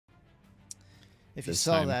If you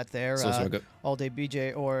saw that there,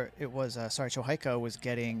 Alldaybj, or it was, sorry, Chohaika was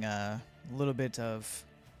getting a little bit of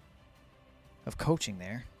coaching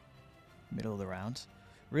there, middle of the round.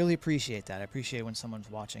 Really appreciate that. I appreciate when someone's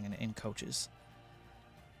watching and in coaches.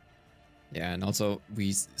 Yeah, and also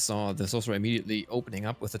we saw the sorcerer immediately opening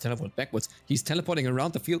up with the teleport backwards. He's teleporting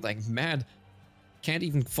around the field like mad. Can't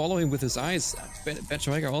even follow him with his eyes. Alldaybj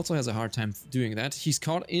Chohaika also has a hard time doing that. He's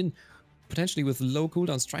caught in potentially with low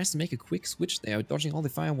cooldowns. Tries to make a quick switch there, dodging all the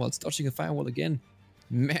firewalls, dodging a firewall again.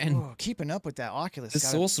 Man, oh, keeping up with that Oculus. The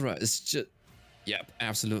sorcerer is just, yeah,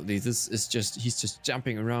 absolutely. This is just, he's just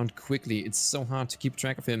jumping around quickly. It's so hard to keep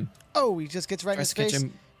track of him. Oh, he just gets right in his face.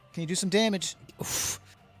 Can you do some damage? Oof.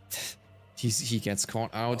 He gets caught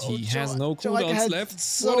out. He has no cooldowns left.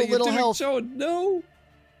 So little health. Joe? No.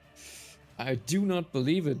 I do not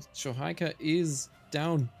believe it. Chohaika is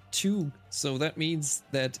down 2. So that means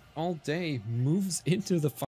that Allday moves into the